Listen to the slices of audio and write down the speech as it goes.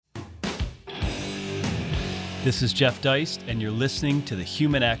This is Jeff Deist, and you're listening to the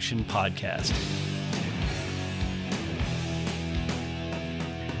Human Action Podcast.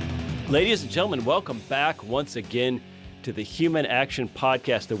 Ladies and gentlemen, welcome back once again to the Human Action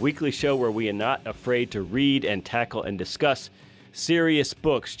Podcast, the weekly show where we are not afraid to read and tackle and discuss serious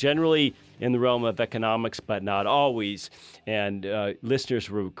books, generally in the realm of economics, but not always. And listeners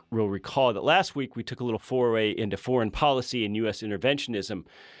will recall that last week we took a little foray into foreign policy and U.S. interventionism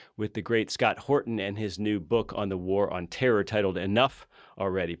with the great Scott Horton and his new book on the war on terror titled Enough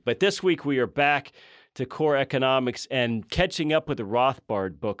Already. But this week we are back to core economics and catching up with the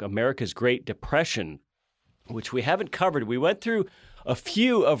Rothbard book, America's Great Depression, which we haven't covered. We went through a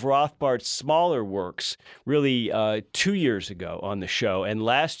few of Rothbard's smaller works really 2 years ago on the show. And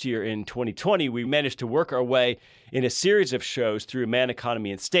last year in 2020, we managed to work our way in a series of shows through Man,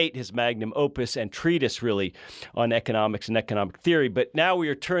 Economy, and State, his magnum opus and treatise really on economics and economic theory. But now we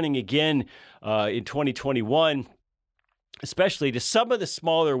are turning again in 2021, especially to some of the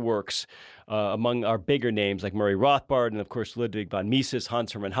smaller works among our bigger names like Murray Rothbard and, of course, Ludwig von Mises,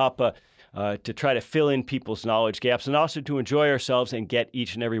 Hans Hermann Hoppe, to try to fill in people's knowledge gaps and also to enjoy ourselves and get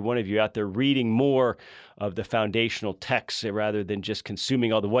each and every one of you out there reading more of the foundational texts rather than just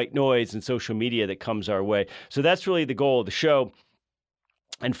consuming all the white noise and social media that comes our way. So that's really the goal of the show.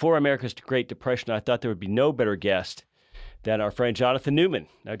 And for America's Great Depression, I thought there would be no better guest than our friend Jonathan Newman.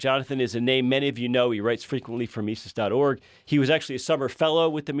 Now, Jonathan is a name many of you know. He writes frequently for Mises.org. He was actually a summer fellow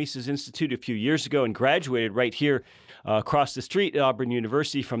with the Mises Institute a few years ago and graduated right here across the street at Auburn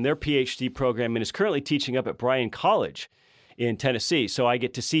University from their PhD program and is currently teaching up at Bryan College in Tennessee. So I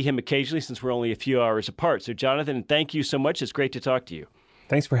get to see him occasionally since we're only a few hours apart. So Jonathan, thank you so much. It's great to talk to you.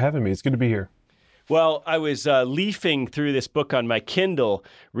 Thanks for having me. It's good to be here. Well, I was leafing through this book on my Kindle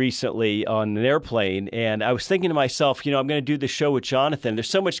recently on an airplane, and I was thinking to myself, I'm going to do this show with Jonathan. There's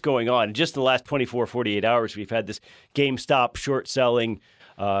so much going on. Just in the last 24, 48 hours, we've had this GameStop short selling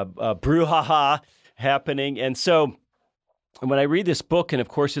brouhaha happening. And so when I read this book, and of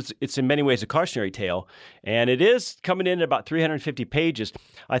course it's in many ways a cautionary tale, and it is coming in at about 350 pages,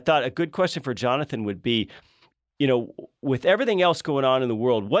 I thought a good question for Jonathan would be, with everything else going on in the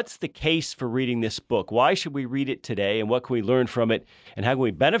world, what's the case for reading this book? Why should we read it today, and what can we learn from it, and how can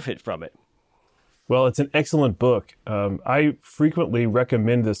we benefit from it? Well, it's an excellent book. I frequently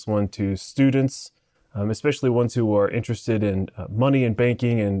recommend this one to students, especially ones who are interested in money and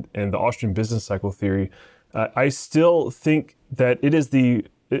banking and the Austrian business cycle theory. I still think that it is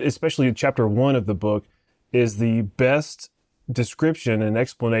especially chapter 1 of the book, is the best description and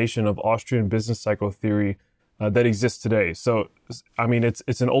explanation of Austrian business cycle theory that exists today. So, I mean,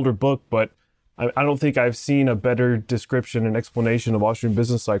 it's an older book, but I don't think I've seen a better description and explanation of Austrian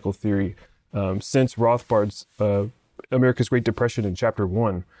business cycle theory since Rothbard's America's Great Depression in chapter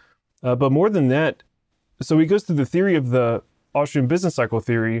 1. But more than that, so he goes through the theory of the Austrian business cycle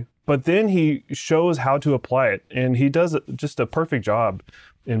theory, but then he shows how to apply it. And he does just a perfect job,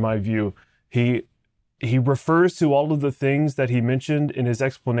 in my view. He refers to all of the things that he mentioned in his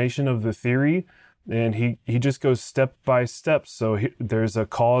explanation of the theory, and he just goes step by step. So there's a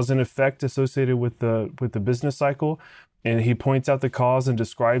cause and effect associated with the business cycle, and he points out the cause and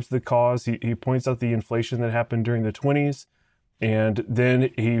describes the cause. He points out the inflation that happened during the 20s, and then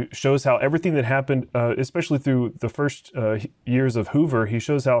he shows how everything that happened, especially through the first years of Hoover, he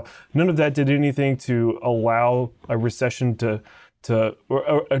shows how none of that did anything to allow a recession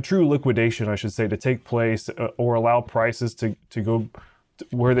or a true liquidation, I should say, to take place, or allow prices to go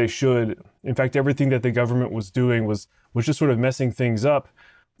where they should. In fact, everything that the government was doing was just sort of messing things up.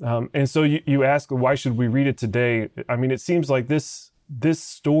 And so you ask, why should we read it today? I mean, it seems like this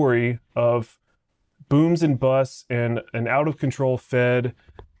story of booms and busts and an out-of-control Fed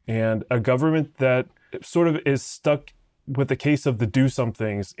and a government that sort of is stuck with the case of the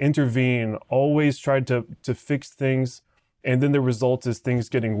do-somethings, intervene, always tried to fix things, and then the result is things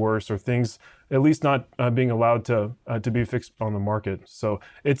getting worse, or things at least not being allowed to be fixed on the market. So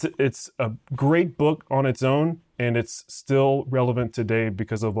it's a great book on its own, and it's still relevant today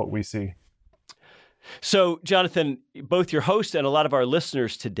because of what we see. So, Jonathan, both your host and a lot of our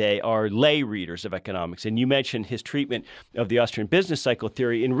listeners today are lay readers of economics, and you mentioned his treatment of the Austrian business cycle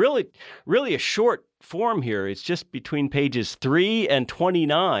theory in really a short form here. It's just between pages 3 and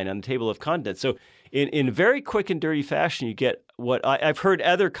 29 on the table of contents. So in very quick and dirty fashion, you get what I've heard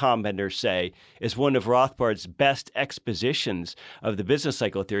other commenters say is one of Rothbard's best expositions of the business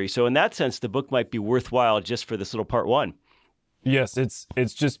cycle theory. So in that sense, the book might be worthwhile just for this little part 1. Yes, it's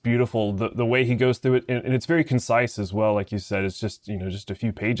just beautiful, the way he goes through it, and it's very concise as well. Like you said, it's just a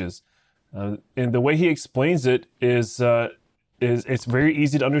few pages, and the way he explains it is it's very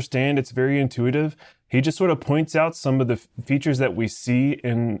easy to understand. It's very intuitive. He just sort of points out some of the features that we see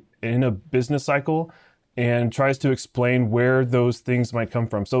in a business cycle and tries to explain where those things might come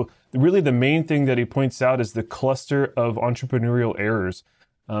from. So really the main thing that he points out is the cluster of entrepreneurial errors.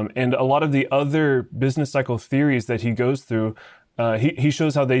 And a lot of the other business cycle theories that he goes through, he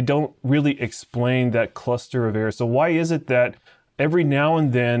shows how they don't really explain that cluster of errors. So why is it that every now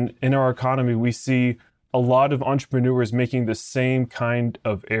and then in our economy, we see a lot of entrepreneurs making the same kind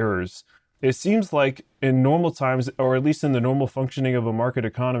of errors? It seems like in normal times, or at least in the normal functioning of a market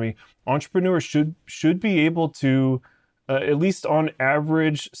economy, entrepreneurs should be able to, at least on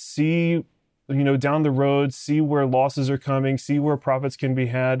average, see down the road, see where losses are coming, see where profits can be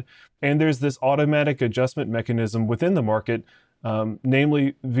had. And there's this automatic adjustment mechanism within the market,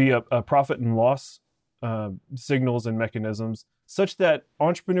 namely via profit and loss signals and mechanisms, such that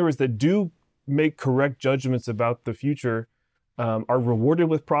entrepreneurs that do make correct judgments about the future are rewarded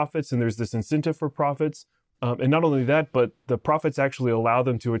with profits, and there's this incentive for profits. And not only that, but the profits actually allow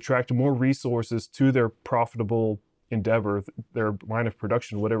them to attract more resources to their profitable endeavor, their line of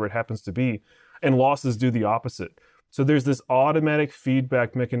production, whatever it happens to be, and losses do the opposite. So there's this automatic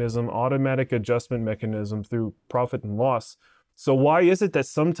feedback mechanism, automatic adjustment mechanism through profit and loss. So why is it that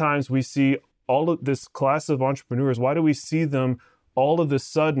sometimes we see all of this class of entrepreneurs, why do we see them all of a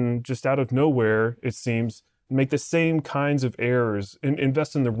sudden, just out of nowhere, it seems, make the same kinds of errors,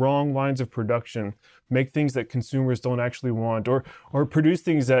 invest in the wrong lines of production, make things that consumers don't actually want, or produce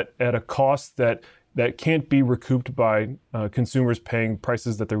things at a cost that can't be recouped by consumers paying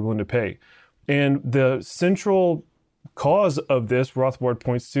prices that they're willing to pay? And the central cause of this, Rothbard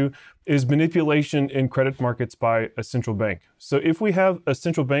points to, is manipulation in credit markets by a central bank. So if we have a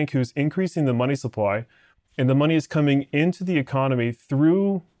central bank who's increasing the money supply, and the money is coming into the economy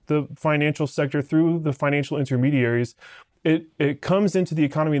through the financial sector, through the financial intermediaries, it comes into the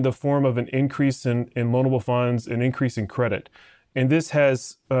economy in the form of an increase in loanable funds, an increase in credit. And this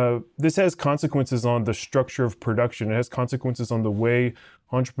has consequences on the structure of production. It has consequences on the way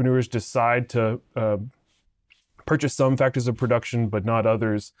entrepreneurs decide to purchase some factors of production but not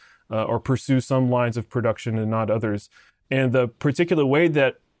others, or pursue some lines of production and not others. And the particular way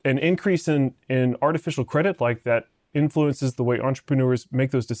that an increase in artificial credit like that influences the way entrepreneurs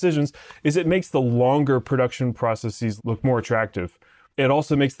make those decisions is it makes the longer production processes look more attractive. It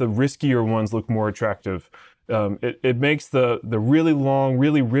also makes the riskier ones look more attractive. It makes the really long,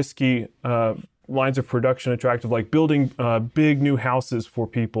 really risky lines of production attractive, like building big new houses for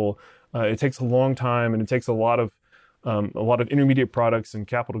people. It takes a long time, and it takes a lot of intermediate products and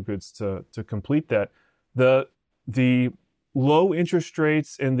capital goods to complete that. The low interest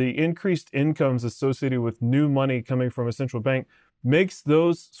rates and the increased incomes associated with new money coming from a central bank makes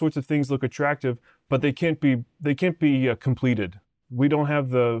those sorts of things look attractive, but they can't be completed. We don't have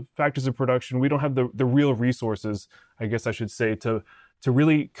the factors of production. We don't have the real resources, I guess I should say, to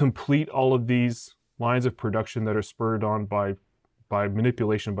really complete all of these lines of production that are spurred on by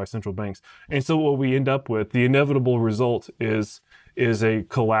manipulation by central banks. And so what we end up with, the inevitable result is a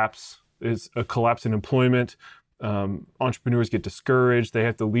collapse in employment. Entrepreneurs get discouraged. They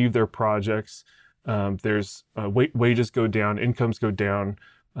have to leave their projects. There's wages go down, incomes go down,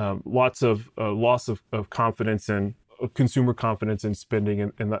 lots of loss of confidence and consumer confidence in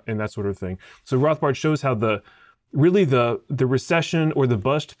spending and that sort of thing. So Rothbard shows how the recession or the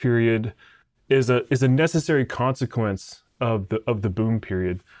bust period is a necessary consequence of the boom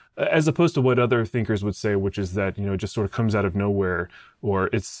period, as opposed to what other thinkers would say, which is that, it just sort of comes out of nowhere, or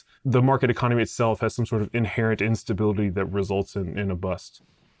it's the market economy itself has some sort of inherent instability that results in a bust.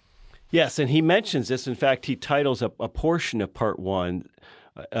 Yes, and he mentions this. In fact, he titles a portion of part one,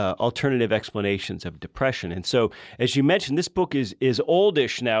 Alternative Explanations of Depression. And so, as you mentioned, this book is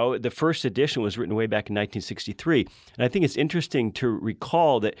oldish now. The first edition was written way back in 1963. And I think it's interesting to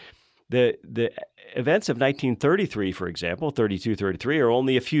recall that the events of 1933, for example, 32, 33, are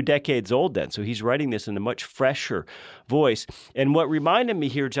only a few decades old then. So he's writing this in a much fresher voice. And what reminded me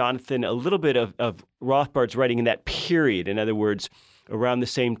here, Jonathan, a little bit of Rothbard's writing in that period, in other words, around the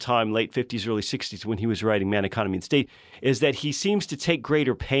same time, late 50s, early 60s, when he was writing Man, Economy, and State, is that he seems to take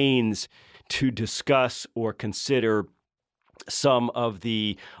greater pains to discuss or consider some of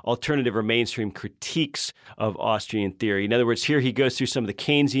the alternative or mainstream critiques of Austrian theory. In other words, here he goes through some of the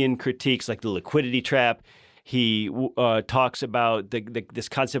Keynesian critiques, like the liquidity trap. He talks about this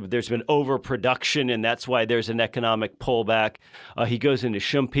concept of there's been overproduction, and that's why there's an economic pullback. He goes into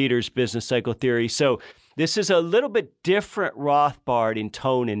Schumpeter's business cycle theory. So this is a little bit different Rothbard in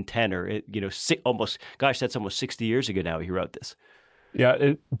tone and tenor. That's almost 60 years ago now he wrote this.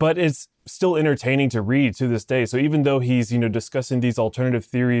 Yeah, but it's still entertaining to read to this day. So even though he's, discussing these alternative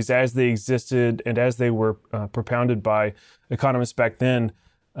theories as they existed and as they were propounded by economists back then,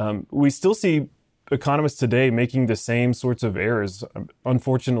 we still see economists today making the same sorts of errors.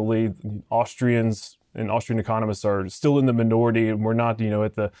 Unfortunately, Austrians and Austrian economists are still in the minority, and we're not,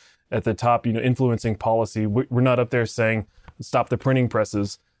 at the top, influencing policy. We're not up there saying stop the printing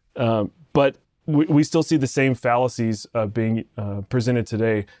presses, but we still see the same fallacies being presented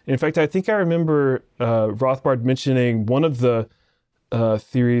today. In fact, I think I remember Rothbard mentioning one of the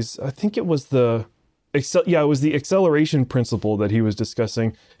theories. I think it was it was the acceleration principle that he was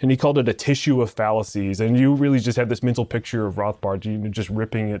discussing, and he called it a tissue of fallacies. And you really just have this mental picture of Rothbard, just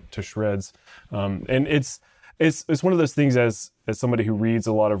ripping it to shreds. And it's one of those things as somebody who reads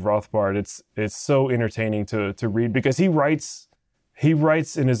a lot of Rothbard, it's so entertaining to read because he writes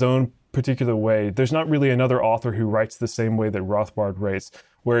in his own particular way. There's not really another author who writes the same way that Rothbard writes,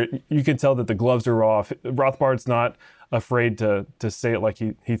 where you can tell that the gloves are off. Rothbard's not afraid to say it like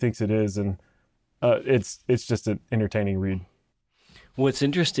he thinks it is, and it's just an entertaining read. What's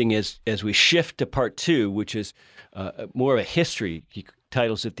interesting is as we shift to part two, which is more of a history, he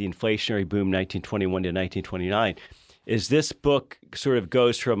titles it The Inflationary Boom 1921 to 1929, is this book sort of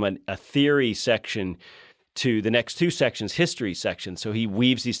goes from a theory section to the next two sections, history section. So he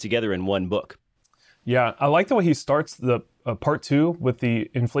weaves these together in one book. Yeah, I like the way he starts the part two with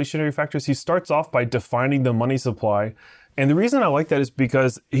the inflationary factors. He starts off by defining the money supply. And the reason I like that is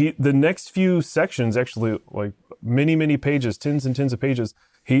because the next few sections, actually like many, many pages, tens and tens of pages,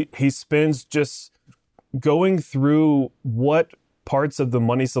 he spends just going through what parts of the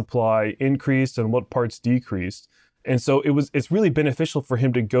money supply increased and what parts decreased. And so it's really beneficial for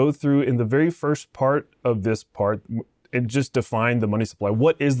him to go through in the very first part of this part and just define the money supply.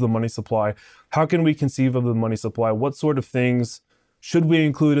 What is the money supply? How can we conceive of the money supply? What sort of things should we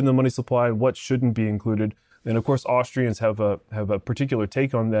include in the money supply and what shouldn't be included? And of course, Austrians have a particular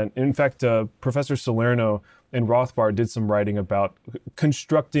take on that. In fact, Professor Salerno and Rothbard did some writing about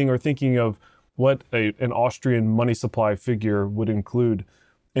constructing or thinking of what an Austrian money supply figure would include.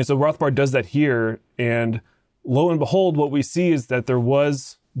 And so Rothbard does that here, and lo and behold, what we see is that there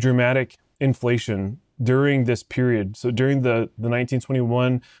was dramatic inflation during this period. So during the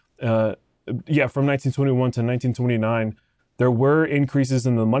 1921, from 1921 to 1929, there were increases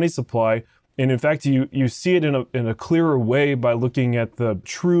in the money supply. And in fact, you see it in a clearer way by looking at the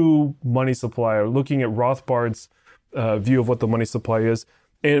true money supply or looking at Rothbard's view of what the money supply is.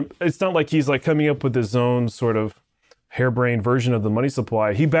 And it's not like he's like coming up with his own sort of harebrained version of the money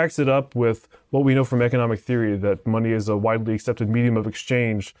supply. He backs it up with what we know from economic theory, that money is a widely accepted medium of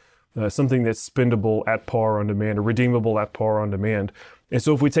exchange, something that's spendable at par on demand or redeemable at par on demand. And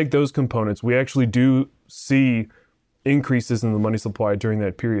so if we take those components, we actually do see increases in the money supply during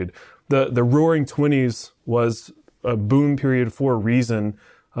that period. The Roaring '20s was a boom period for a reason.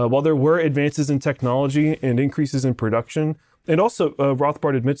 While there were advances in technology and increases in production, and also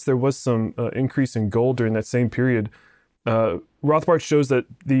Rothbard admits there was some increase in gold during that same period. Rothbard shows that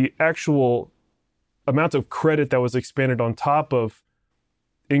the actual amount of credit that was expanded on top of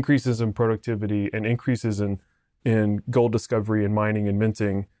increases in productivity and increases in gold discovery and mining and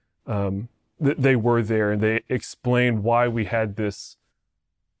minting, they were there, and they explained why we had this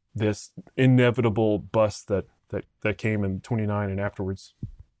inevitable bust that came in '29 and afterwards.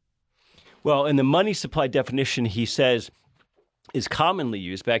 Well, in the money supply definition, he says, is commonly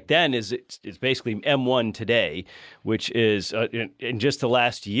used back then it's basically M1 today, which is in just the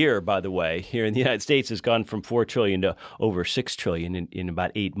last year, by the way, here in the United States has gone from 4 trillion to over 6 trillion in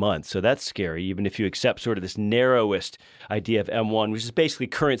about 8 months. So that's scary, even if you accept sort of this narrowest idea of M1, which is basically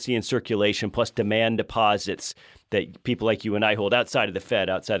currency in circulation plus demand deposits that people like you and I hold outside of the Fed,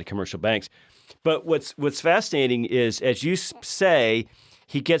 outside of commercial banks. But what's fascinating is, as you say,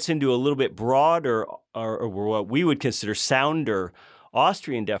 he gets into a little bit broader or what we would consider sounder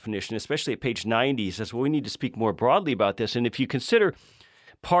Austrian definition, especially at page 90. He says, well, we need to speak more broadly about this. And if you consider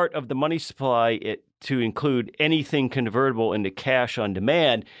part of the money supply to include anything convertible into cash on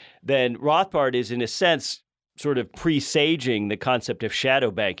demand, then Rothbard is, in a sense, sort of presaging the concept of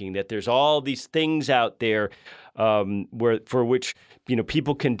shadow banking, that there's all these things out there for which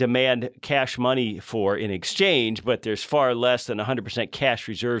people can demand cash money for in exchange, but there's far less than 100% cash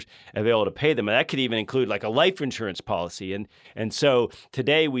reserves available to pay them. And that could even include like a life insurance policy. And so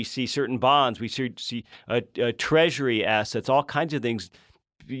today we see certain bonds, we see treasury assets, all kinds of things,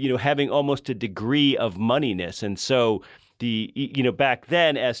 having almost a degree of moneyness. And so back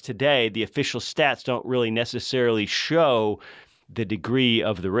then as today, the official stats don't really necessarily show the degree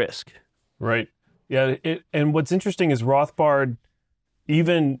of the risk. Right. Yeah. And what's interesting is Rothbard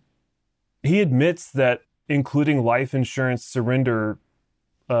even he admits that including life insurance surrender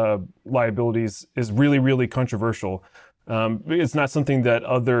liabilities is really, really controversial. It's not something that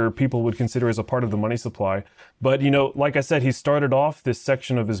other people would consider as a part of the money supply. But, like I said, he started off this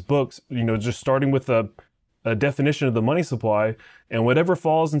section of his books, just starting with a definition of the money supply, and whatever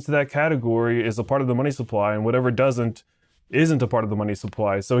falls into that category is a part of the money supply, and whatever doesn't isn't a part of the money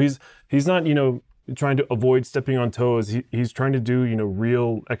supply. So he's not, trying to avoid stepping on toes. He's trying to do,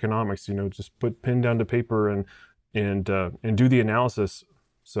 real economics, just put pen down to paper and do the analysis.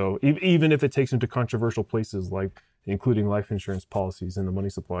 So even if it takes him to controversial places like including life insurance policies in the money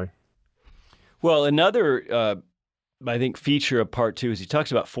supply. Well, another, I think, feature of part two is he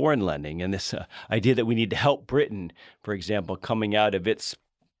talks about foreign lending and this idea that we need to help Britain, for example, coming out of its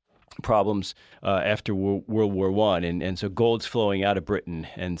problems after World War I. And so gold's flowing out of Britain.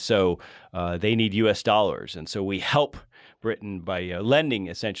 And so they need U.S. dollars. And so we help Britain by lending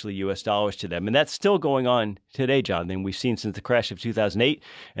essentially U.S. dollars to them. And that's still going on today, Jonathan. We've seen since the crash of 2008,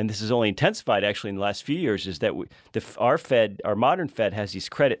 and this has only intensified actually in the last few years, is that our modern Fed has these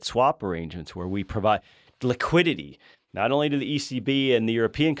credit swap arrangements where we provide liquidity, not only to the ECB and the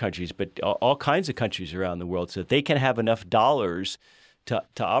European countries, but all kinds of countries around the world so that they can have enough dollars to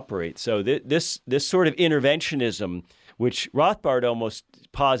operate. So this sort of interventionism, which Rothbard almost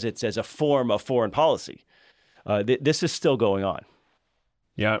posits as a form of foreign policy, this is still going on.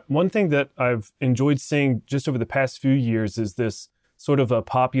 Yeah. One thing that I've enjoyed seeing just over the past few years is this sort of a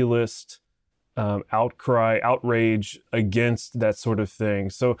populist outcry, outrage against that sort of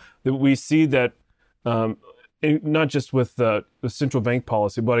thing. So that we see that not just with the central bank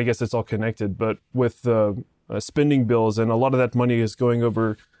policy, but I guess it's all connected, but with the spending bills, and a lot of that money is going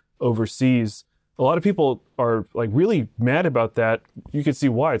overseas. A lot of people are like really mad about that. You can see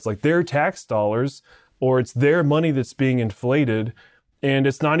why. It's like their tax dollars, or it's their money that's being inflated, and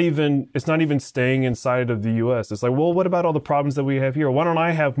it's not even staying inside of the U.S. It's like, well, what about all the problems that we have here? Why don't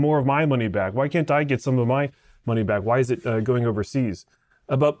I have more of my money back? Why can't I get some of my money back? Why is it going overseas?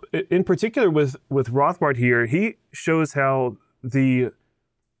 But in particular with Rothbard here, he shows how the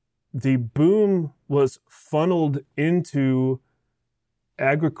boom was funneled into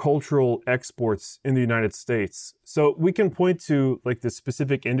agricultural exports in the United States. So we can point to like the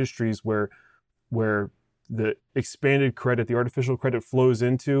specific industries where the expanded credit, the artificial credit flows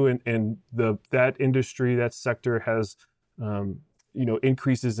into, and that industry, that sector has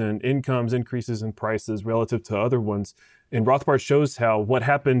increases in incomes, increases in prices relative to other ones. And Rothbard shows how what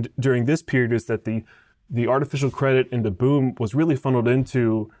happened during this period is that the artificial credit and the boom was really funneled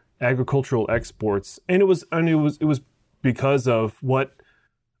into agricultural exports, and it was because of what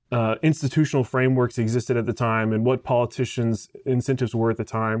institutional frameworks existed at the time and what politicians' incentives were at the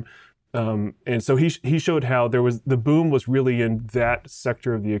time. And so he showed how the boom was really in that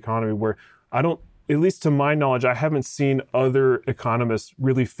sector of the economy where at least to my knowledge, I haven't seen other economists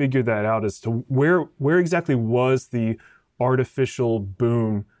really figure that out as to where exactly was the artificial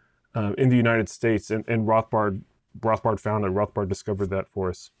boom in the United States. And Rothbard found it. Rothbard discovered that for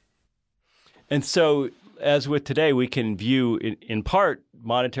us. And so, as with today, we can view, in part,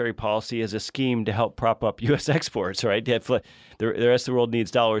 monetary policy as a scheme to help prop up U.S. exports, right? The rest of the world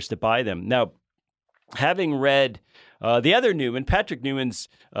needs dollars to buy them. Now, having read the other Newman, Patrick Newman's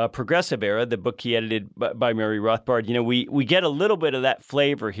Progressive Era, the book he edited by Murray Rothbard, we get a little bit of that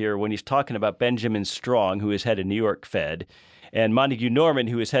flavor here when he's talking about Benjamin Strong, who is head of New York Fed, and Montague Norman,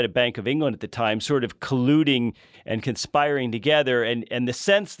 who was head of Bank of England at the time, sort of colluding and conspiring together. And the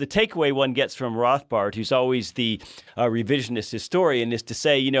takeaway one gets from Rothbard, who's always the revisionist historian, is to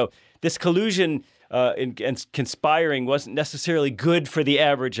say, this collusion and conspiring wasn't necessarily good for the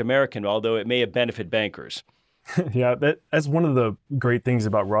average American, although it may have benefited bankers. Yeah, that's one of the great things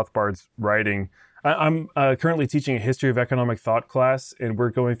about Rothbard's writing. I'm currently teaching a history of economic thought class, and we're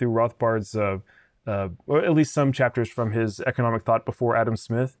going through Rothbard's or at least some chapters from his economic thought before Adam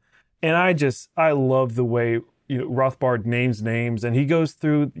Smith. And I love the way, Rothbard names names, and he goes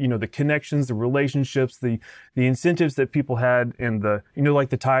through, the connections, the relationships, the incentives that people had, and like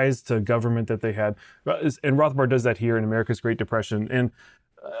the ties to government that they had. And Rothbard does that here in America's Great Depression. And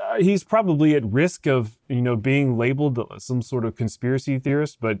he's probably at risk of, being labeled some sort of conspiracy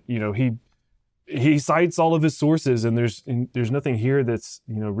theorist, but, he cites all of his sources, and there's nothing here that's,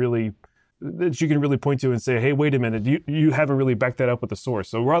 really that you can really point to and say, hey, wait a minute, you haven't really backed that up with a source.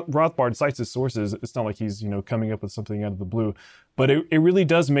 So Rothbard cites his sources. It's not like he's, coming up with something out of the blue, but it really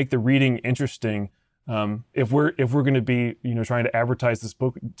does make the reading interesting. If we're going to be, trying to advertise this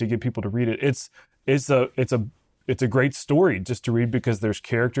book to get people to read it, it's it's a great story just to read because there's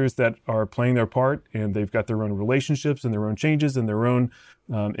characters that are playing their part and they've got their own relationships and their own changes and their own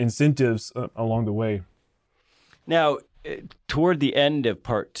incentives along the way. Now, toward the end of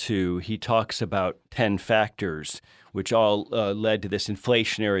part 2, he talks about 10 factors, which all led to this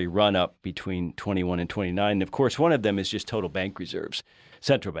inflationary run-up between 21 and 29. And of course, one of them is just total bank reserves,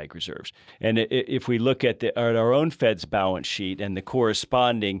 central bank reserves. And if we look at our own Fed's balance sheet and the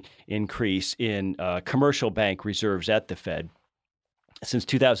corresponding increase in commercial bank reserves at the Fed, since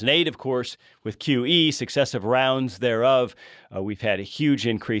 2008, of course, with QE, successive rounds thereof, we've had huge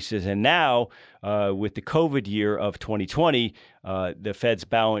increases. And now, with the COVID year of 2020, the Fed's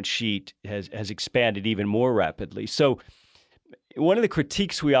balance sheet has expanded even more rapidly. So one of the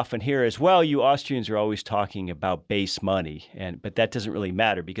critiques we often hear is, well, you Austrians are always talking about base money, but that doesn't really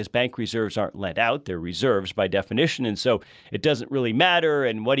matter because bank reserves aren't lent out. They're reserves by definition. And so it doesn't really matter.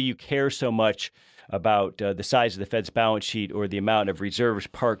 And what do you care so much about the size of the Fed's balance sheet or the amount of reserves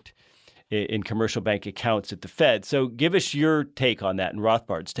parked in commercial bank accounts at the Fed? So give us your take on that and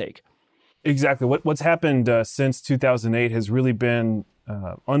Rothbard's take. Exactly. What's happened since 2008 has really been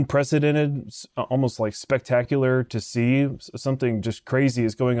unprecedented, almost like spectacular to see. Something just crazy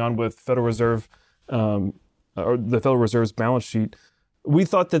is going on with Federal Reserve or the Federal Reserve's balance sheet. We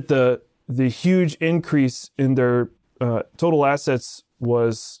thought that the huge increase in their total assets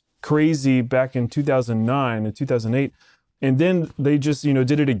was crazy back in 2009 and 2008. And then they just,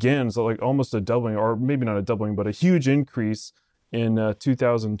 did it again. So like almost a doubling, or maybe not a doubling, but a huge increase in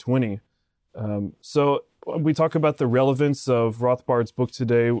 2020. So we talk about the relevance of Rothbard's book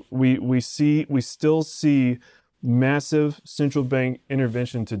today. We still see massive central bank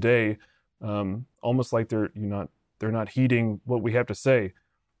intervention today, almost like they're not heeding what we have to say.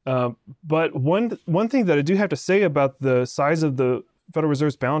 But one thing that I do have to say about the size of the Federal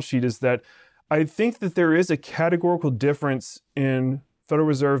Reserve's balance sheet is that I think that there is a categorical difference in Federal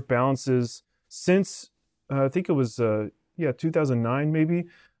Reserve balances since I think it was 2009 maybe,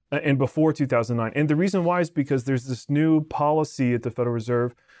 and before 2009. And the reason why is because there's this new policy at the Federal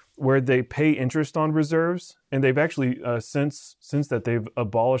Reserve where they pay interest on reserves, and they've actually since that they've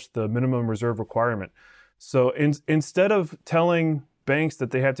abolished the minimum reserve requirement. So instead of telling banks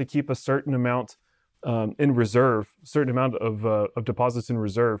that they have to keep a certain amount in reserve, certain amount of deposits in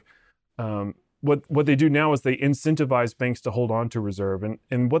reserve. What they do now is they incentivize banks to hold on to reserve.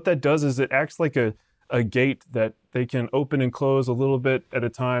 And what that does is it acts like a gate that they can open and close a little bit at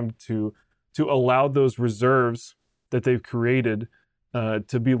a time to allow those reserves that they've created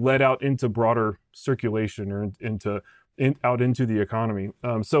to be let out into broader circulation or out into the economy.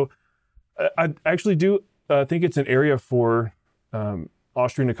 So I actually do think it's an area for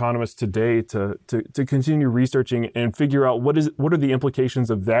Austrian economists today to continue researching and figure out what are the implications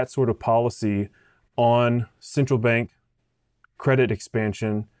of that sort of policy on central bank credit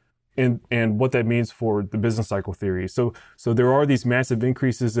expansion and what that means for the business cycle theory. So there are these massive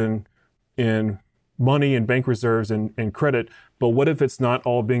increases in money and bank reserves and credit, but what if it's not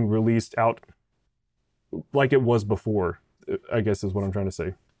all being released out like it was before, I guess is what I'm trying to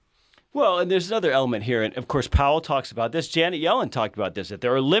say. Well, and there's another element here, and of course, Powell talks about this. Janet Yellen talked about this, that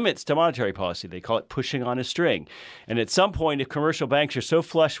there are limits to monetary policy. They call it pushing on a string. And at some point, if commercial banks are so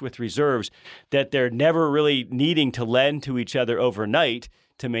flush with reserves that they're never really needing to lend to each other overnight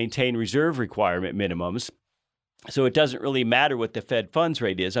to maintain reserve requirement minimums, so it doesn't really matter what the Fed funds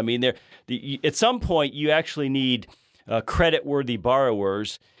rate is. I mean, at some point, you actually need credit-worthy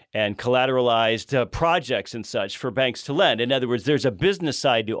borrowers and collateralized projects and such for banks to lend. In other words, there's a business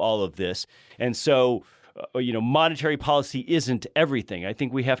side to all of this. And so, monetary policy isn't everything. I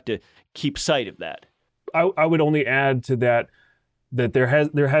think we have to keep sight of that. I would only add to that there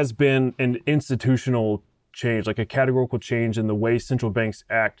has been an institutional change, like a categorical change in the way central banks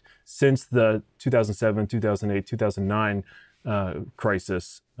act since the 2007, 2008, 2009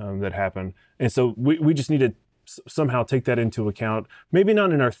 crisis that happened. And so we just need to somehow take that into account. Maybe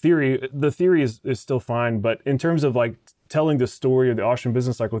not in our theory. The theory is still fine, but in terms of like telling the story of the Austrian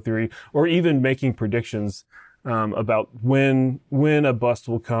business cycle theory, or even making predictions about when a bust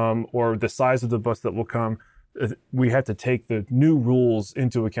will come or the size of the bust that will come, we have to take the new rules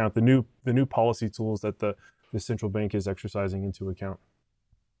into account, the new policy tools that the central bank is exercising into account.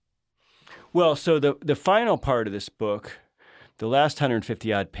 Well, so the final part of this book, the last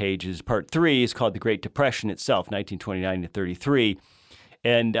 150-odd pages, part 3, is called The Great Depression itself, 1929 to 33.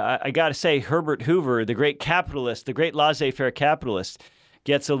 And I got to say, Herbert Hoover, the great capitalist, the great laissez-faire capitalist,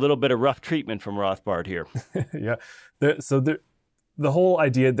 gets a little bit of rough treatment from Rothbard here. Yeah. The whole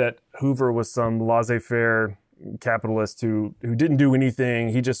idea that Hoover was some laissez-faire capitalist who didn't do anything,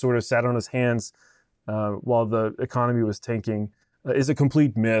 he just sort of sat on his hands, while the economy was tanking is a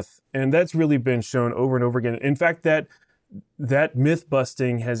complete myth. And that's really been shown over and over again. In fact, that myth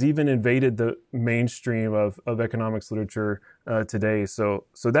busting has even invaded the mainstream of economics literature today. So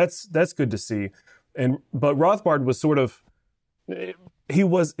that's good to see. But Rothbard was sort of, he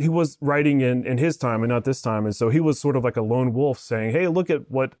was writing in his time and not this time. And so he was sort of like a lone wolf saying, hey, look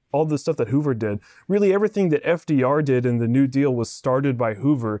at what all the stuff that Hoover did. Really everything that FDR did in the New Deal was started by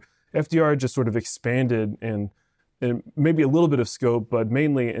Hoover. FDR just sort of expanded in maybe a little bit of scope, but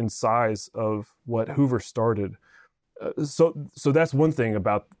mainly in size of what Hoover started. So that's one thing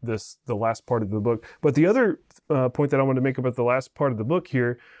about the last part of the book. But the other point that I want to make about the last part of the book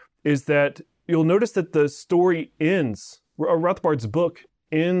here is that you'll notice that the story ends, Rothbard's book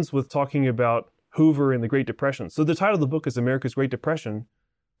ends with talking about Hoover and the Great Depression. So the title of the book is America's Great Depression,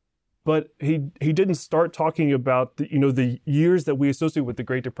 but he didn't start talking about the years that we associate with the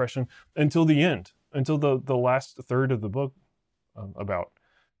Great Depression until the end, until the last third of the book about.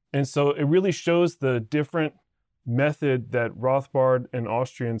 And so it really shows the different method that Rothbard and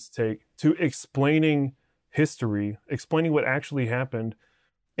Austrians take to explaining history, explaining what actually happened.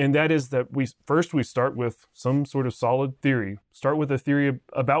 And that is that we start with some sort of solid theory, start with a theory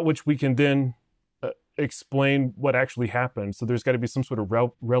about which we can then explain what actually happened. So there's got to be some sort of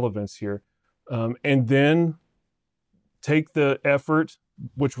relevance here. And then take the effort,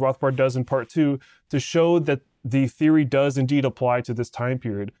 which Rothbard does in part 2, to show that the theory does indeed apply to this time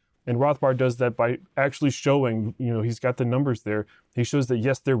period. And Rothbard does that by actually showing, he's got the numbers there. He shows that,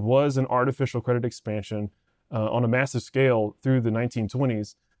 yes, there was an artificial credit expansion on a massive scale through the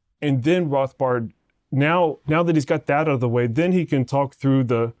 1920s. And then Rothbard, now that he's got that out of the way, then he can talk through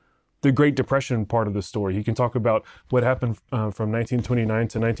the Great Depression part of the story. He can talk about what happened from 1929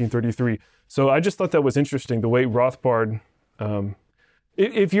 to 1933. So I just thought that was interesting, the way Rothbard,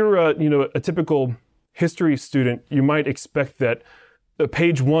 if you're a typical history student, you might expect that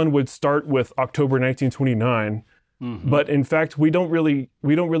page 1 would start with October 1929, but in fact, we don't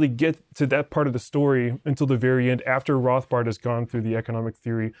really get to that part of the story until the very end, after Rothbard has gone through the economic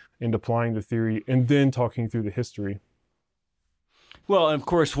theory and applying the theory, and then talking through the history. Well, and of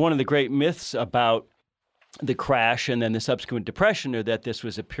course, one of the great myths about the crash and then the subsequent depression are that this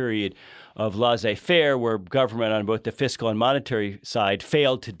was a period of laissez-faire where government on both the fiscal and monetary side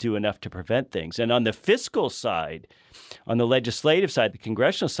failed to do enough to prevent things. And on the fiscal side, on the legislative side, the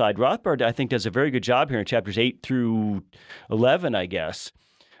congressional side, Rothbard, I think, does a very good job here in chapters 8 through 11, I guess,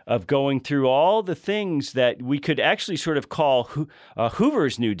 of going through all the things that we could actually sort of call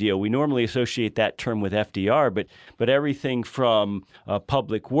Hoover's New Deal. We normally associate that term with FDR, but everything from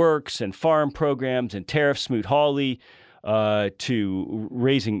public works and farm programs and tariff Smoot-Hawley to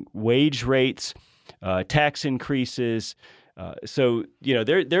raising wage rates, tax increases. So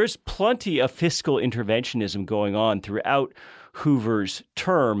there's plenty of fiscal interventionism going on throughout Hoover's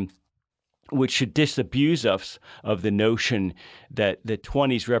term, which should disabuse us of the notion that the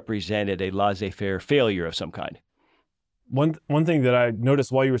 20s represented a laissez-faire failure of some kind. One thing that I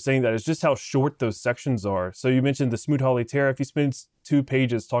noticed while you were saying that is just how short those sections are. So you mentioned the Smoot-Hawley tariff. He spends 2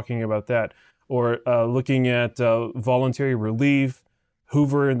 pages talking about that, or looking at voluntary relief,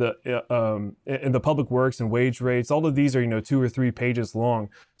 Hoover and the public works and wage rates. All of these are 2 or 3 pages long.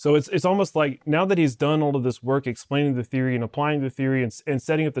 So it's almost like now that he's done all of this work explaining the theory and applying the theory and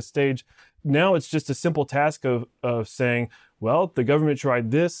setting up the stage, now it's just a simple task of saying, well, the government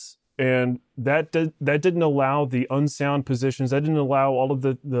tried this, and that didn't allow the unsound positions. That didn't allow all of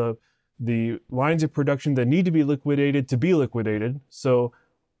the lines of production that need to be liquidated to be liquidated. So,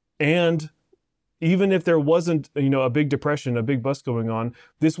 and even if there wasn't, a big depression, a big bust going on,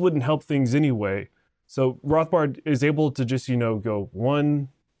 this wouldn't help things anyway. So Rothbard is able to just, go one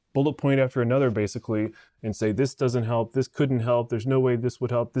bullet point after another, basically, and say, this doesn't help, this couldn't help, there's no way this would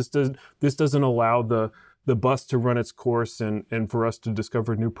help, this doesn't allow the bust to run its course and for us to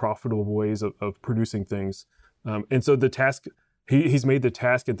discover new profitable ways of producing things. And so the task, he's made the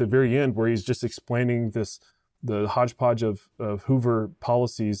task at the very end where he's just explaining the hodgepodge of Hoover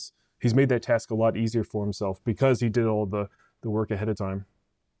policies. He's made that task a lot easier for himself because he did all the work ahead of time.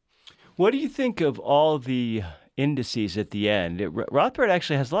 What do you think of all the indices at the end? Rothbard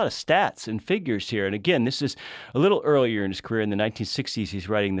actually has a lot of stats and figures here. And again, this is a little earlier in his career. In the 1960s, he's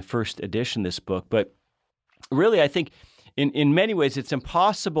writing the first edition of this book. But really, I think in many ways, it's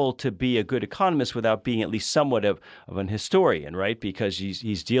impossible to be a good economist without being at least somewhat of an historian, right? Because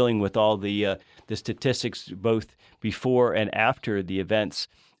he's dealing with all the statistics both before and after the events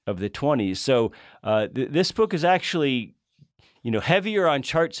of the 20s. So this book is actually, heavier on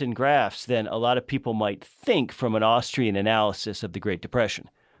charts and graphs than a lot of people might think from an Austrian analysis of the Great Depression.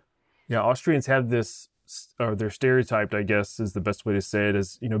 Yeah, Austrians have this, or they're stereotyped, I guess is the best way to say it,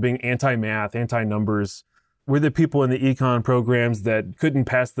 as, being anti-math, anti-numbers. We're the people in the econ programs that couldn't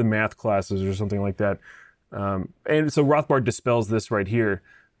pass the math classes or something like that. And so Rothbard dispels this right here.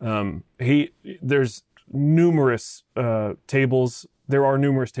 There's numerous tables. There are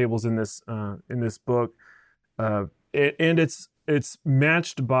numerous tables in this book, and it's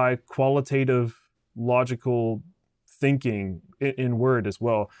matched by qualitative, logical thinking in word as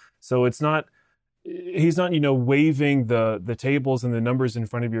well. So he's not waving the tables and the numbers in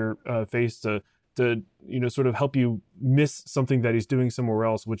front of your face to sort of help you miss something that he's doing somewhere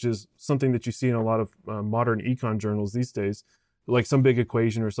else, which is something that you see in a lot of modern econ journals these days, like some big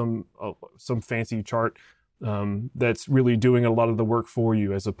equation or some fancy chart that's really doing a lot of the work for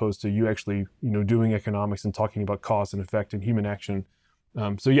you, as opposed to you actually doing economics and talking about cause and effect and human action.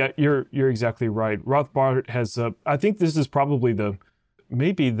 So yeah, you're exactly right. Rothbard has I think this is probably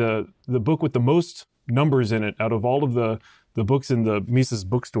maybe the book with the most numbers in it out of all of the books in the Mises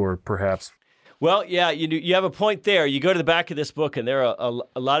bookstore, perhaps. Well, yeah, you have a point there. You go to the back of this book, and there are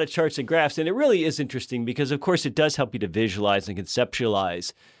a lot of charts and graphs, and it really is interesting because, of course, it does help you to visualize and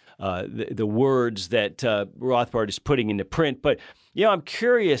conceptualize the words that Rothbard is putting into print. But, I'm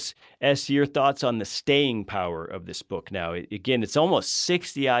curious as to your thoughts on the staying power of this book now. Again, it's almost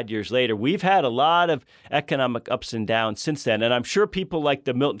 60-odd years later. We've had a lot of economic ups and downs since then, and I'm sure people like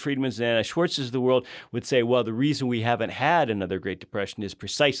the Milton Friedmans and Anna Schwartzes of the world would say, well, the reason we haven't had another Great Depression is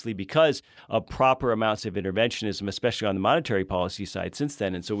precisely because of proper amounts of interventionism, especially on the monetary policy side since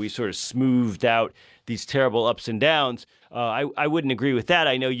then, and so we sort of smoothed out these terrible ups and downs. I wouldn't agree with that.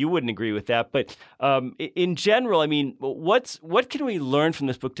 I know you wouldn't agree with that. But in general, I mean, what can we learn from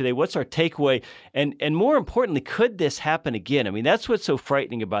this book today? What's our takeaway? And more importantly, could this happen again? I mean, that's what's so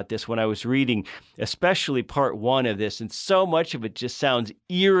frightening about this when I was reading, especially part one of this. And so much of it just sounds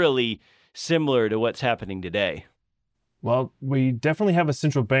eerily similar to what's happening today. Well, we definitely have a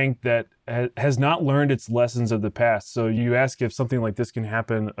central bank that has not learned its lessons of the past. So you ask if something like this can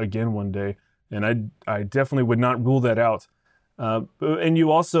happen again one day. And I definitely would not rule that out. And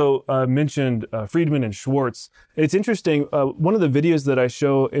you also mentioned Friedman and Schwartz. It's interesting. One of the videos that I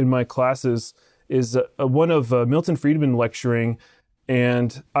show in my classes is one of Milton Friedman lecturing,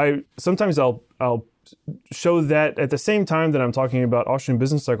 and sometimes I'll show that at the same time that I'm talking about Austrian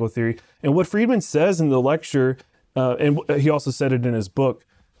business cycle theory. And what Friedman says in the lecture, and he also said it in his book,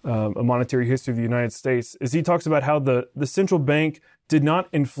 A Monetary History of the United States, is he talks about how the central bank did not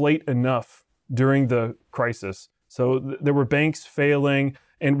inflate enough during the crisis. So there were banks failing,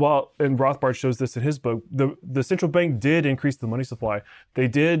 and Rothbard shows this in his book, the central bank did increase the money supply. They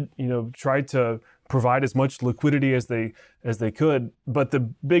did, try to provide as much liquidity as they could. But the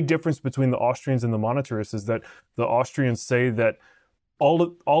big difference between the Austrians and the monetarists is that the Austrians say that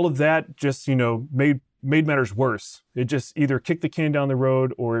all of that just, made matters worse. It just either kicked the can down the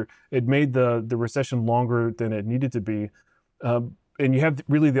road or it made the recession longer than it needed to be. And you have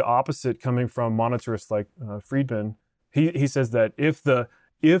really the opposite coming from monetarists like Friedman. He says that if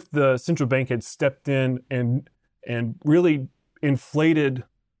the central bank had stepped in and really inflated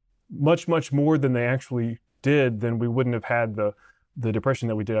much more than they actually did, then we wouldn't have had the depression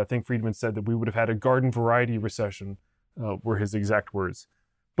that we did. I think Friedman said that we would have had a garden variety recession, were his exact words.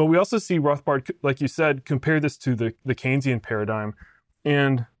 But we also see Rothbard, like you said, compare this to the Keynesian paradigm,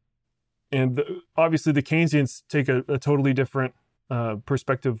 and obviously the Keynesians take a totally different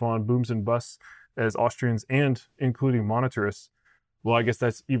perspective on booms and busts as Austrians and including monetarists. Well, I guess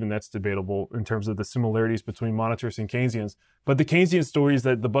that's debatable in terms of the similarities between monetarists and Keynesians. But the Keynesian story is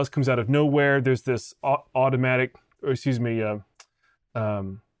that the bust comes out of nowhere. There's this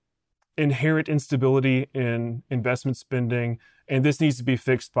inherent instability in investment spending, and this needs to be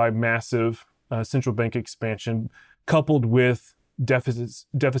fixed by massive central bank expansion coupled with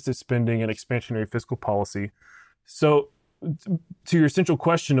deficit spending and expansionary fiscal policy. So to your central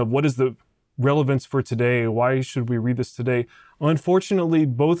question of what is the relevance for today, why should we read this today? Unfortunately,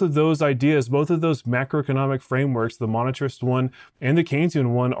 both of those ideas, both of those macroeconomic frameworks, the monetarist one and the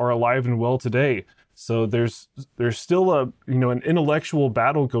Keynesian one, are alive and well today. So there's still an intellectual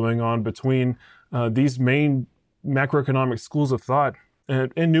battle going on between these main macroeconomic schools of thought,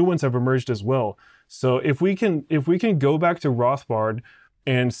 and new ones have emerged as well. So if we can go back to Rothbard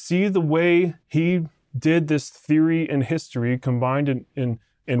and see the way he did this theory and history combined in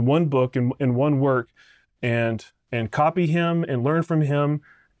one book, in one work, and copy him and learn from him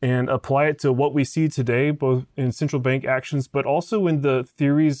and apply it to what we see today, both in central bank actions, but also in the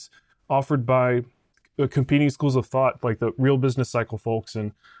theories offered by competing schools of thought, like the real business cycle folks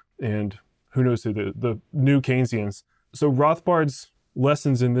and who knows who, the new Keynesians. So Rothbard's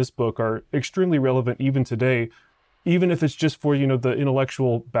lessons in this book are extremely relevant even today, even if it's just for, the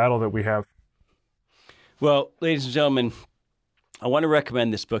intellectual battle that we have. Well, ladies and gentlemen, I want to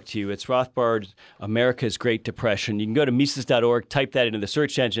recommend this book to you. It's Rothbard's America's Great Depression. You can go to Mises.org, type that into the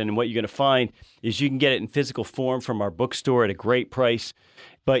search engine, and what you're going to find is you can get it in physical form from our bookstore at a great price.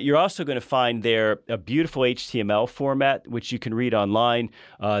 But you're also going to find there a beautiful HTML format, which you can read online.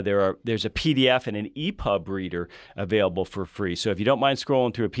 There's a PDF and an EPUB reader available for free. So if you don't mind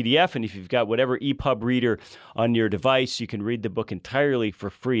scrolling through a PDF, and if you've got whatever EPUB reader on your device, you can read the book entirely for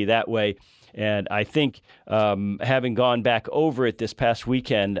free that way. And I think having gone back over it this past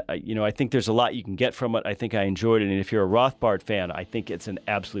weekend, I think there's a lot you can get from it. I think I enjoyed it. And if you're a Rothbard fan, I think it's an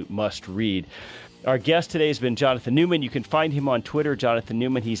absolute must read. Our guest today has been Jonathan Newman. You can find him on Twitter, Jonathan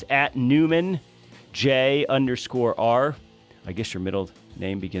Newman. He's at Newman, J_R. I guess your middle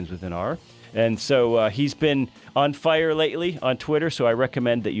name begins with an R. And so he's been on fire lately on Twitter, so I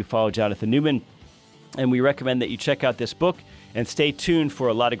recommend that you follow Jonathan Newman. And we recommend that you check out this book and stay tuned for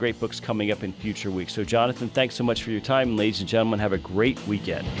a lot of great books coming up in future weeks. So, Jonathan, thanks so much for your time. And ladies and gentlemen, have a great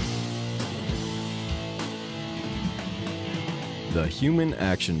weekend. The Human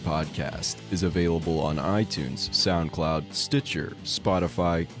Action Podcast is available on iTunes, SoundCloud, Stitcher,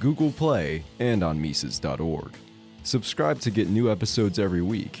 Spotify, Google Play, and on Mises.org. Subscribe to get new episodes every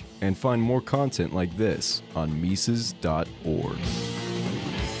week and find more content like this on Mises.org.